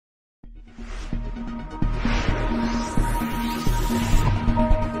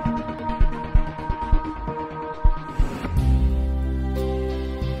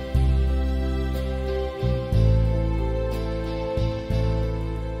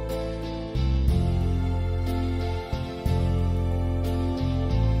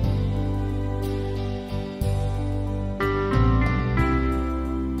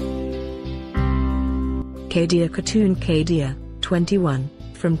Khadija Khatoon, 21,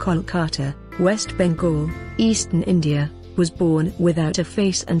 from Kolkata, West Bengal, Eastern India, was born without a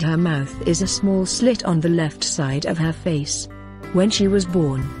face and her mouth is a small slit on the left side of her face. When she was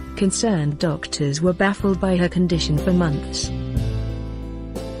born, concerned doctors were baffled by her condition for months.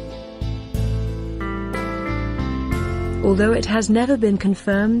 Although it has never been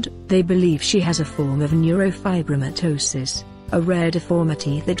confirmed, they believe she has a form of neurofibromatosis, a rare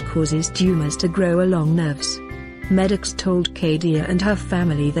deformity that causes tumors to grow along nerves. Medics told Khadija and her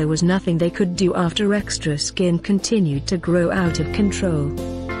family there was nothing they could do after extra skin continued to grow out of control.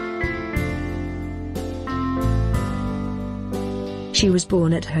 She was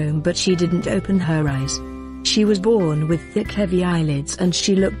born at home but she didn't open her eyes. She was born with thick heavy eyelids and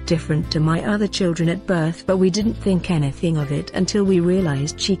she looked different to my other children at birth, but we didn't think anything of it until we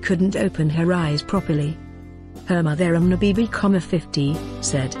realized she couldn't open her eyes properly. Her mother Bibi, 50,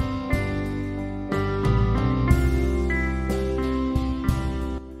 said.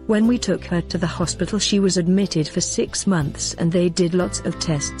 When we took her to the hospital she was admitted for 6 months and they did lots of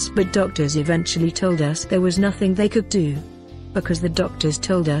tests, but doctors eventually told us there was nothing they could do. Because the doctors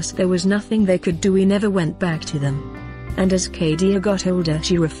told us there was nothing they could do, we never went back to them. And as Khadija got older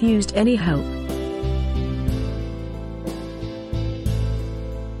she refused any help.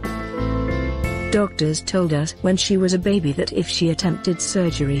 Doctors told us when she was a baby that if she attempted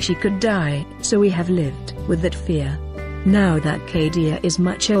surgery she could die, so we have lived with that fear. Now that Khadija is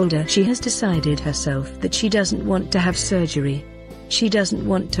much older she has decided herself that she doesn't want to have surgery. She doesn't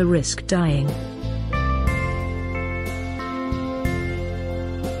want to risk dying.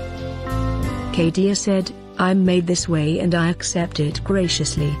 Khadija said, "I'm made this way and I accept it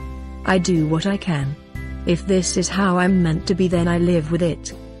graciously. I do what I can. If this is how I'm meant to be then I live with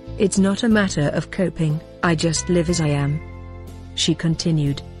it. It's not a matter of coping, I just live as I am." She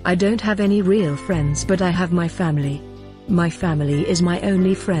continued, "I don't have any real friends but I have my family. My family is my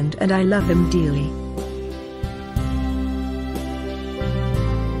only friend and I love them dearly.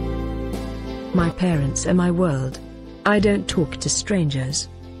 My parents are my world. I don't talk to strangers.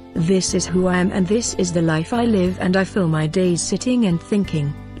 This is who I am and this is the life I live, and I fill my days sitting and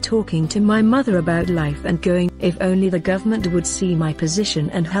thinking, talking to my mother about life and going, if only the government would see my position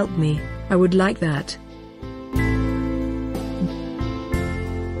and help me, I would like that."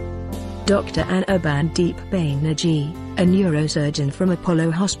 Dr. Anirbandeep Banerjee, a neurosurgeon from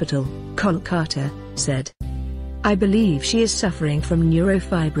Apollo Hospital, Kolkata, said, "I believe she is suffering from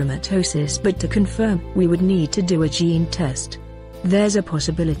neurofibromatosis, but to confirm, we would need to do a gene test. There's a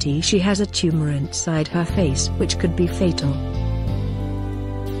possibility she has a tumor inside her face which could be fatal.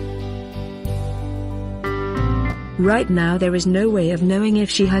 Right now there is no way of knowing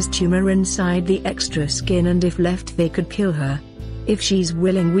if she has tumor inside the extra skin, and if left they could kill her. If she's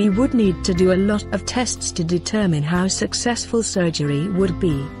willing we would need to do a lot of tests to determine how successful surgery would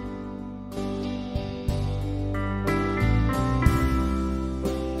be."